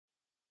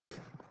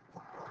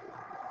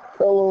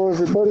Hello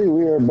everybody,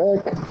 we are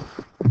back.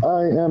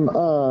 I am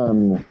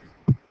on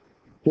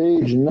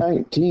page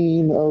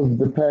 19 of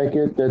the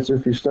packet. That's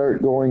if you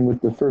start going with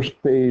the first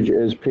page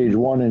as page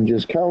 1 and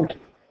just count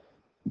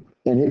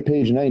and hit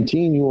page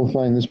 19, you will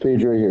find this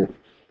page right here.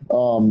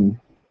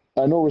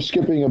 I know we're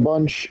skipping a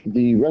bunch.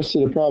 The rest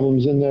of the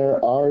problems in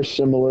there are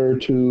similar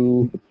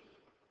to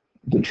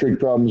the trig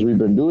problems we've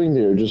been doing.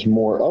 There are just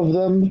more of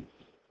them.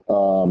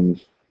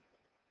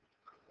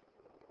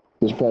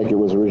 This packet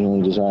was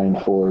originally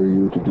designed for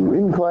you to do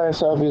in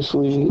class,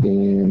 obviously,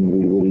 and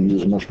we would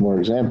use much more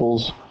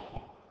examples.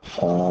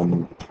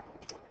 So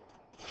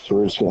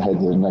we're just going to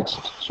head to the next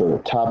sort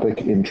of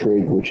topic in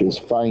trig, which is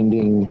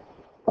finding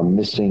a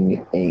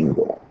missing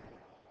angle.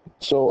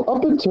 So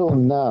up until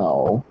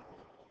now,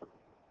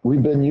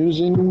 we've been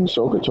using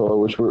SOHCAHTOA,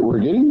 which we're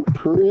getting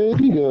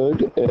pretty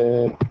good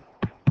at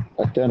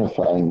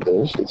identifying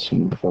this, it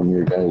seemed from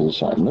your guys'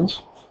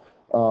 assignments.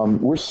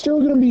 We're still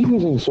going to be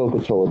using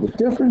SOHCAHTOA. The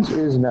difference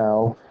is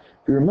now,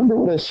 if you remember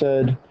what I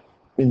said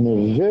in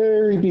the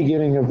very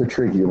beginning of the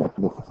trig unit,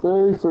 the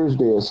very first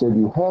day, I said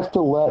you have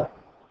to let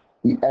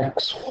the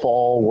X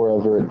fall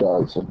wherever it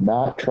does and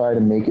not try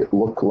to make it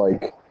look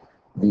like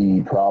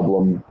the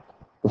problem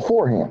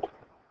beforehand.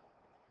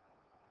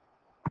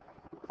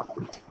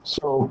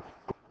 So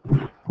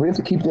we have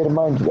to keep that in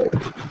mind today.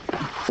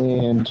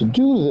 And to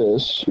do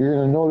this, you're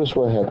going to notice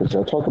what happens.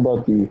 I'll talk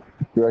about the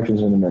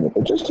directions in a minute.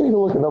 But just take a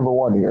look at number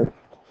 1 here.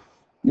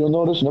 You'll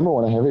notice, number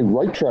 1, I have a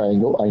right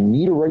triangle. I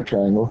need a right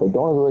triangle. If I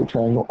don't have a right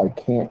triangle, I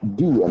can't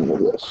do any of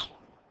this.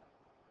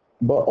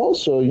 But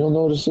also, you'll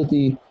notice that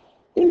the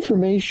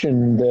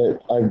information that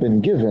I've been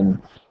given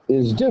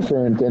is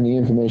different than the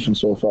information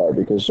so far,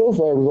 because so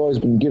far we've always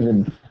been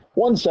given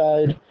one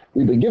side,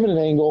 we've been given an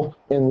angle,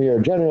 and we are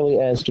generally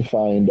asked to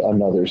find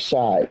another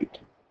side.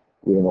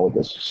 We don't know what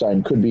this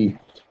side could be,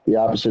 the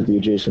opposite, the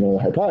adjacent, or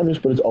the hypotenuse,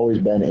 but it's always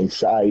been a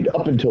side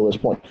up until this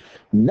point.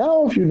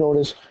 Now, if you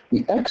notice,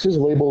 the X is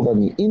labeled on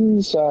the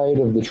inside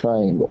of the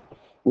triangle,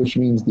 which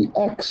means the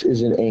X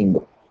is an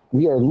angle.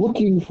 We are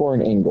looking for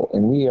an angle,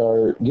 and we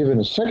are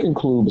given a second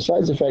clue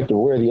besides the fact of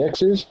where the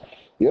X is.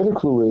 The other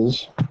clue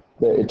is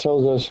that it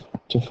tells us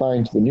to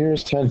find the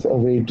nearest tenth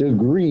of a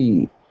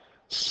degree.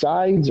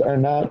 Sides are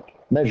not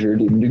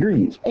measured in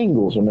degrees.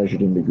 Angles are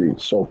measured in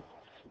degrees. So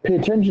pay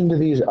attention to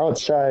these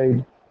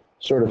outside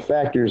sort of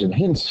factors and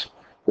hints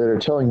that are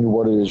telling you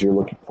what it is you're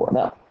looking for.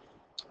 Now,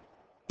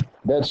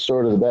 that's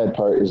sort of the bad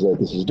part, is that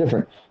this is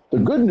different. The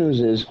good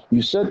news is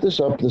you set this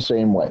up the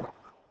same way.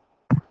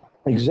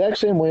 Exact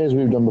same way as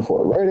we've done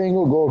before. Right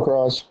angle, go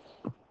across,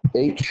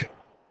 H.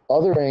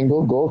 Other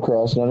angle, go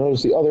across. Now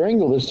notice the other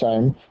angle this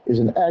time is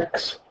an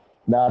X,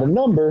 not a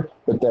number,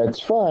 but that's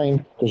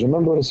fine, because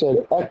remember what I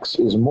said, X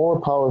is more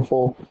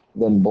powerful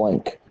than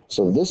blank.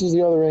 So this is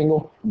the other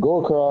angle,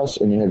 go across,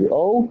 and you have your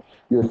O.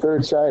 Your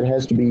third side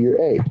has to be your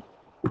A.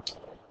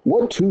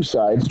 What two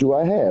sides do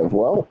I have?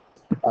 Well,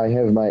 I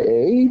have my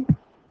A,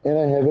 and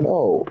I have an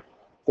O.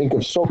 Think of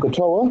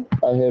SOHCAHTOA.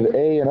 I have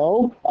A and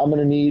O. I'm going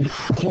to need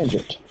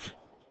tangent.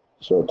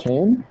 So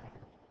tan.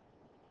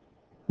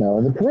 Now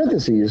in the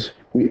parentheses,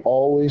 we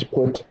always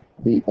put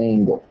the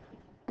angle.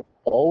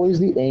 Always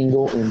the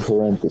angle in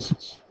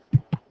parentheses.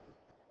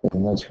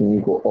 And that's going to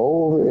equal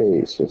O over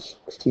A, so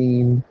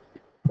 16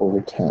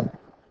 over 10.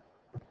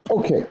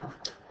 Okay,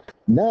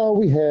 now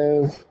we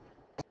have,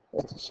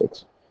 that's a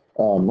 6.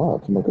 Wow,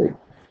 that's not great.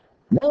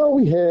 Now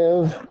we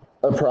have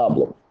a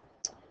problem.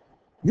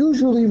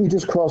 Usually we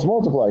just cross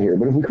multiply here,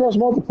 but if we cross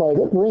multiply,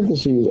 that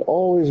parenthesis is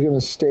always going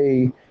to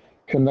stay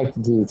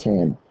connected to the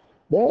tan.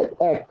 That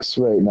X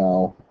right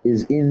now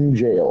is in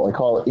jail. I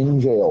call it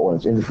in jail when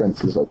it's in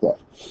parentheses like that.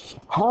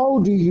 How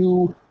do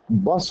you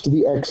bust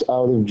the X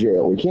out of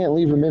jail? We can't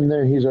leave him in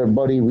there. He's our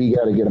buddy. We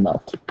got to get him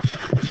out.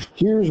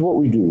 Here's what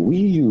we do. We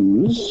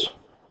use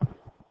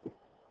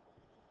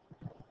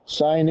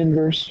sine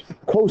inverse,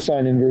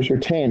 cosine inverse, or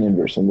tan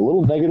inverse. And the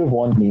little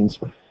 -1 means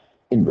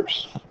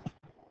inverse.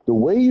 The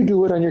way you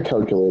do it on your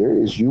calculator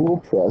is you will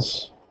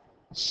press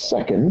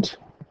second,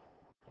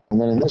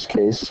 and then in this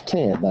case,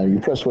 tan. Now you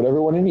press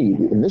whatever one you need.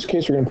 In this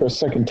case, we're going to press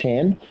second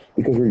tan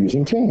because we're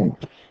using tan.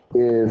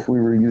 If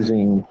we were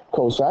using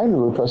cosine,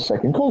 we would press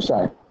second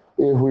cosine.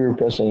 If we were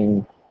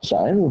pressing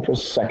sine, we would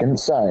press second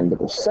sine. But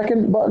the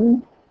second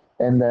button,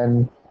 and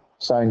then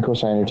sine,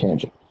 cosine, or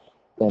tangent.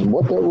 And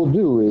what that will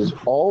do is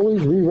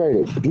always rewrite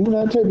it. Do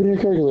not type in your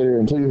calculator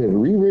until you have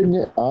rewritten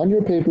it on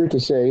your paper to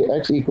say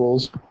X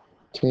equals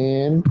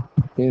tan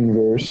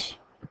inverse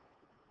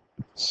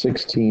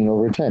 16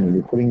 over 10. And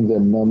you're putting the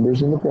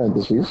numbers in the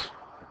parentheses.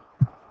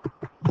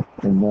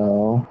 And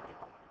now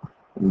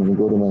I'm going to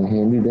go to my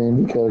handy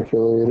dandy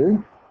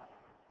calculator.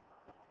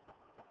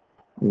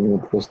 I'm going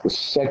to press the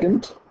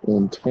second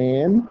and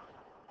tan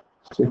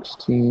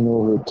 16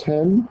 over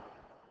 10.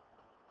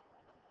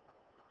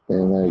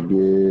 And I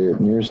get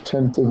nearest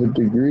tenth of a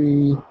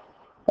degree.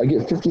 I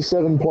get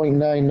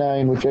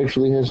 57.99, which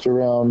actually has to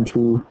round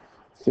to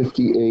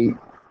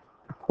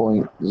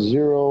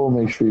 58.0.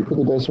 Make sure you put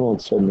the decimal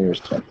at 7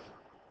 nearest tenth.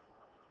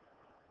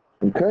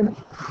 Okay,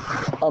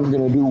 I'm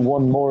going to do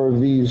one more of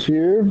these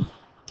here.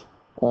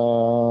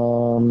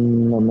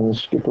 I'm going to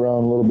skip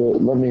around a little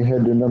bit. Let me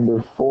head to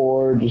number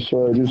 4 just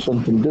so I do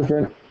something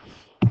different.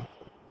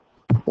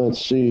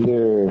 Let's see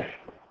here.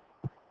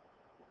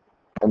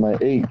 Got my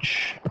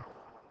H.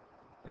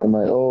 Got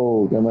my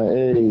O. Got my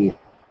A.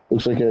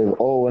 Looks like I have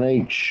O and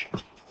H.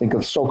 Think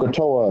of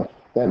SOHCAHTOA.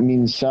 That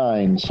means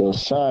sine. So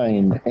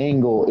sine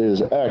angle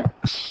is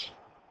X.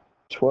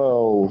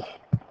 12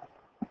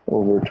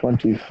 over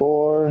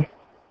 24.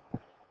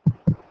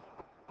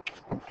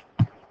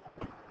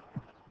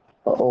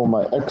 Uh-oh,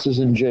 my X is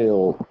in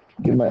jail.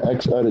 Get my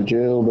X out of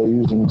jail by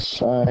using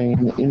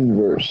sine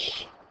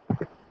inverse.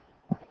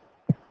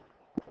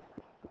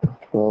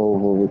 12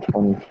 over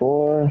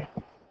 24.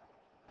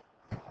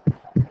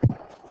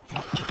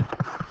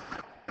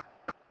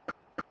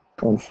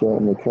 I'm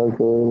starting the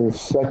calculator.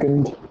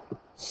 Second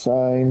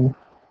sine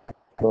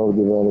 12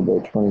 divided by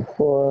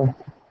 24.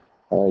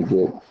 I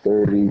get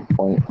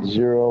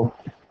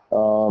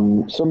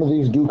 30.0. Some of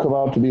these do come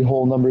out to be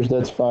whole numbers.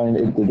 That's fine.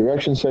 The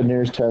direction said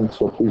nearest tenth,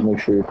 so please make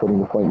sure you're putting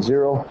the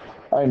 0.0.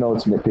 I know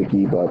it's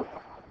nitpicky, but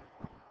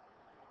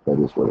that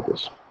is what it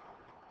is.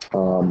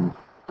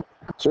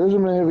 So here's what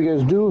I'm going to have you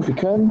guys do, if you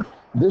can.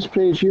 This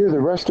page here, the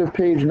rest of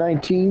page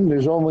 19,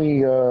 there's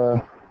only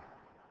 4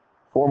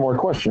 more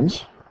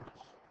questions.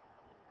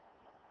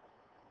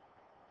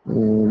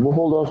 And we'll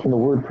hold off on the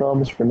word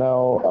problems for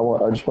now.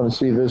 I just want to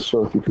see this,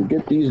 so if you could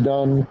get these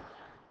done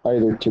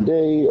either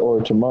today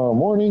or tomorrow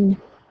morning,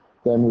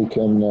 then we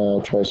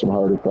can try some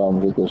harder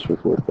problems like this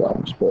with word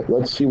problems. But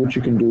let's see what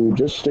you can do.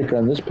 Just stick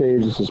on this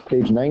page. This is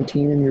page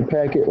 19 in your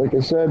packet, like I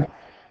said,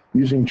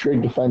 using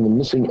trig to find the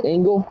missing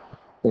angle,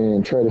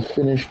 and try to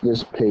finish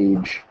this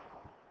page,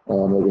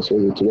 like I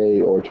said, either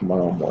today or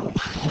tomorrow morning.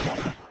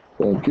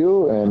 Thank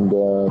you, and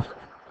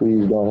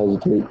please don't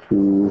hesitate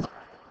to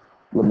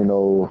let me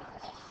know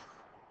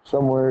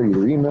somewhere,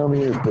 either email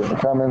me or put in the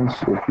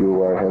comments if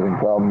you are having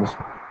problems,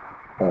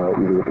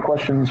 either with the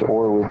questions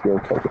or with your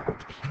calculator.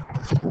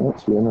 See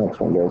you in the next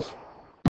one, guys.